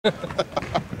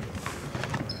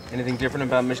Anything different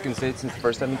about Michigan State since the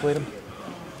first time you played them?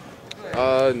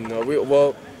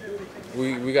 No.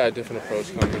 We got a different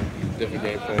approach coming, different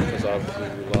game plan because obviously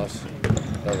we lost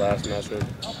our last matchup.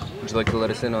 Would you like to let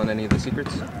us in on any of the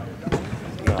secrets?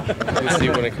 No. We'll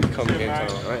see when it comes game time.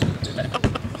 All right.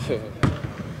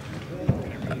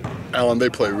 Alan, they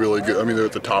play really good. I mean, they're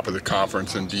at the top of the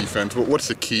conference in defense. What's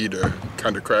the key to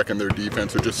kind of cracking their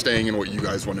defense or just staying in what you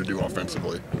guys want to do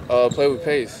offensively? Play with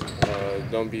pace.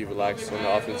 Don't be relaxed on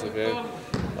the offensive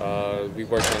end. We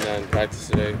worked on that in practice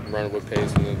today, running with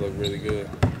pace, and it looked really good.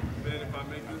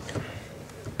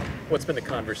 What's been the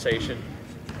conversation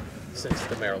since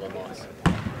the Maryland loss?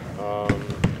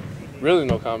 Really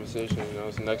no conversation. You know,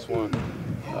 it's the next one.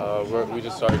 We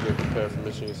just started getting prepared for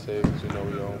Michigan State because we know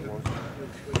we own one.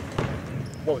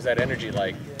 What was that energy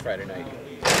like Friday night?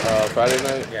 Friday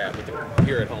night? Yeah,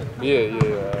 here at home. Yeah.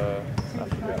 I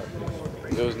forgot.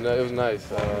 It was nice.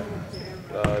 The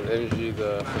energy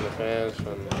from the fans,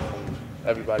 from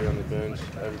everybody on the bench,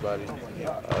 everybody.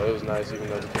 It was nice, even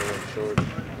though we came up short.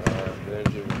 The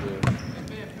energy was good.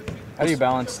 How do you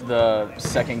balance the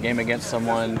second game against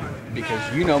someone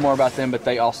because you know more about them, but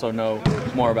they also know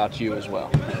more about you as well?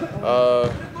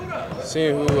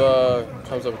 Seeing who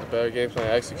comes up with the better game plan,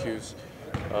 executes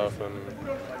from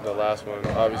the last one.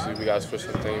 Obviously, we got to switch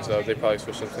some things up. They probably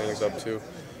switch some things up too.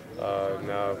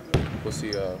 Now we'll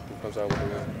see who comes out with the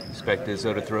win. Expect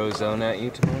Izzo to throw a zone at you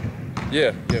tomorrow?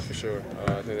 Yeah, for sure.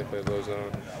 I think they played low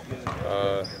zone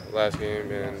last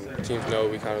game, and teams know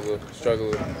we kind of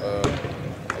struggled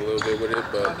a little bit with it,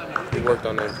 but we worked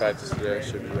on it in practice today.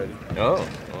 Should be ready. Oh,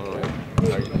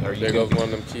 are you there goes one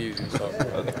of them keys you saw.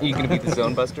 Are you going to be the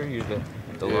zone buster? You're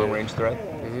the long-range threat?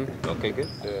 Mm-hmm. Okay, good.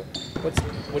 Yeah.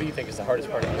 What do you think is the hardest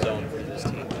part of the zone for this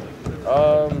team?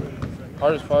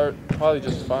 Hardest part, probably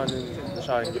just trying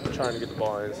to get the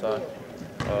ball inside.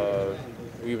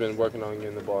 We've been working on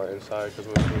getting the ball inside because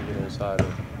once we get inside, it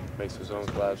makes the zone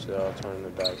collapse. They're turning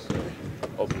it back, so it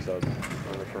opens up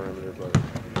on the perimeter. But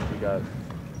we got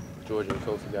Georgia and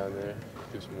Kofi down there.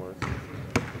 Do some work.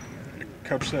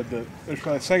 Coach said that there's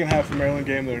probably the second half of the Maryland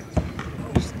game.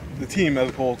 The team as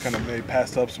a whole kind of maybe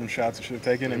passed up some shots they should have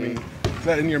taken. I mean, is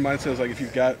that in your mindset? Like if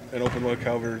you've got an open look,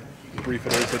 however brief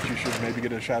it is, that you should maybe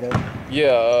get a shot up?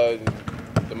 Yeah,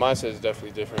 the mindset is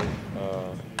definitely different.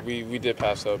 We did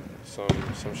pass up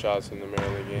some shots in the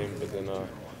Maryland game, but then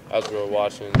as we were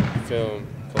watching film,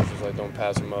 coach was like, "Don't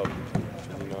pass them up."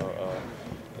 You know,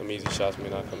 them easy shots may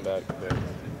not come back, but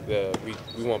yeah,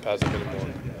 we won't pass up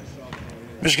anymore.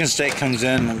 Michigan State comes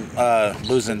in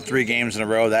losing 3 games in a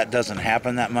row. That doesn't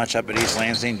happen that much up at East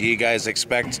Lansing. Do you guys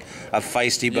expect a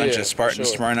feisty bunch of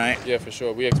Spartans tomorrow night? Yeah, for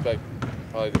sure. We expect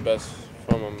probably the best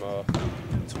from them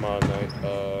tomorrow night.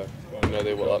 You know,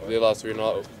 they lost 3 in a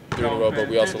row, but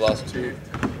we also lost 2.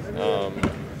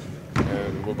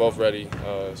 And we're both ready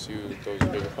to see who throws the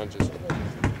bigger punches.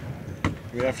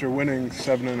 I mean, after winning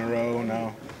 7 in a row,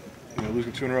 now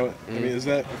losing 2 in a row. I mean, has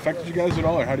that affected you guys at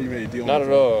all, or how do you maybe deal with it? Not at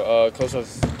all. Coach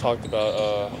has talked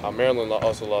about how Maryland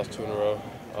also lost 2 in a row.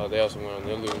 They also went on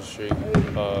their losing streak.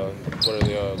 What are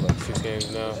they, like 6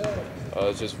 games now?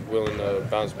 Just willing to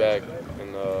bounce back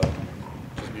and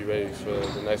just be ready for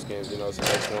the next games. You know, it's the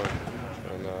next one,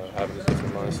 and having a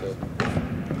different mindset.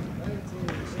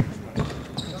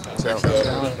 Thanks,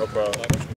 No problem.